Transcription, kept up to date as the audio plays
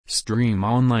Stream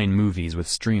online movies with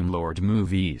Streamlord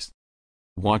Movies.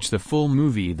 Watch the full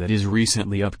movie that is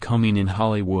recently upcoming in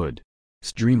Hollywood.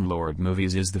 Streamlord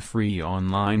Movies is the free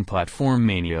online platform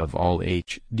mania of all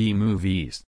HD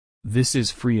movies. This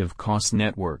is free of cost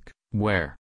network,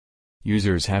 where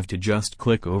users have to just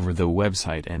click over the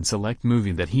website and select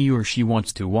movie that he or she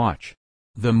wants to watch.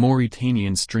 The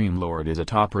Mauritanian Streamlord is a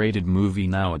top-rated movie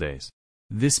nowadays.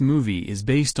 This movie is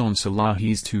based on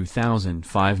Salahi's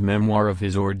 2005 memoir of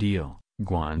his ordeal,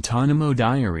 Guantanamo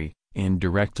Diary, and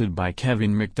directed by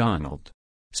Kevin MacDonald.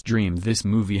 Stream this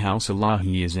movie how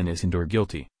Salahi is innocent or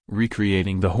guilty,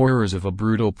 recreating the horrors of a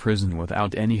brutal prison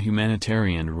without any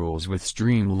humanitarian rules with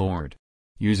Streamlord.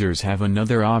 Users have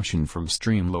another option from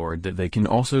Streamlord that they can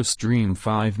also stream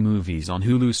 5 movies on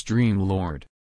Hulu Streamlord.